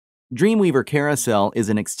Dreamweaver Carousel is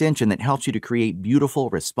an extension that helps you to create beautiful,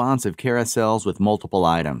 responsive carousels with multiple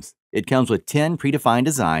items. It comes with 10 predefined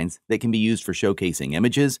designs that can be used for showcasing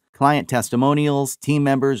images, client testimonials, team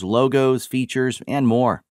members, logos, features, and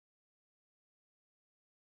more.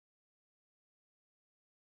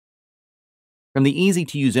 From the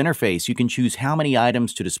easy-to-use interface, you can choose how many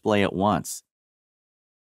items to display at once,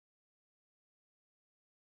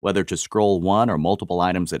 whether to scroll one or multiple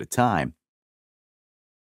items at a time.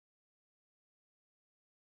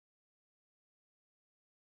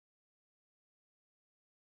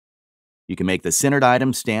 You can make the centered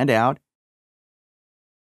item stand out,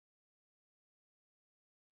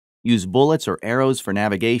 use bullets or arrows for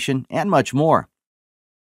navigation, and much more.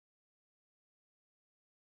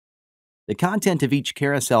 The content of each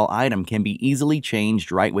carousel item can be easily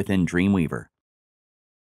changed right within Dreamweaver.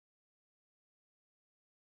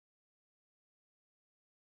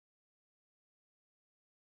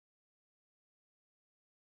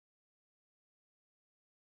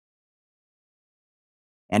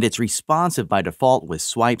 And it's responsive by default with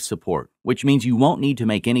swipe support, which means you won't need to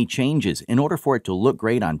make any changes in order for it to look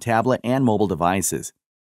great on tablet and mobile devices.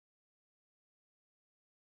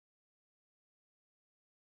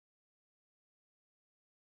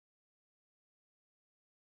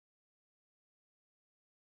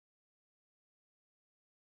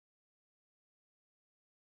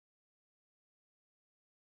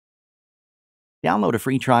 Download a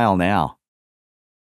free trial now.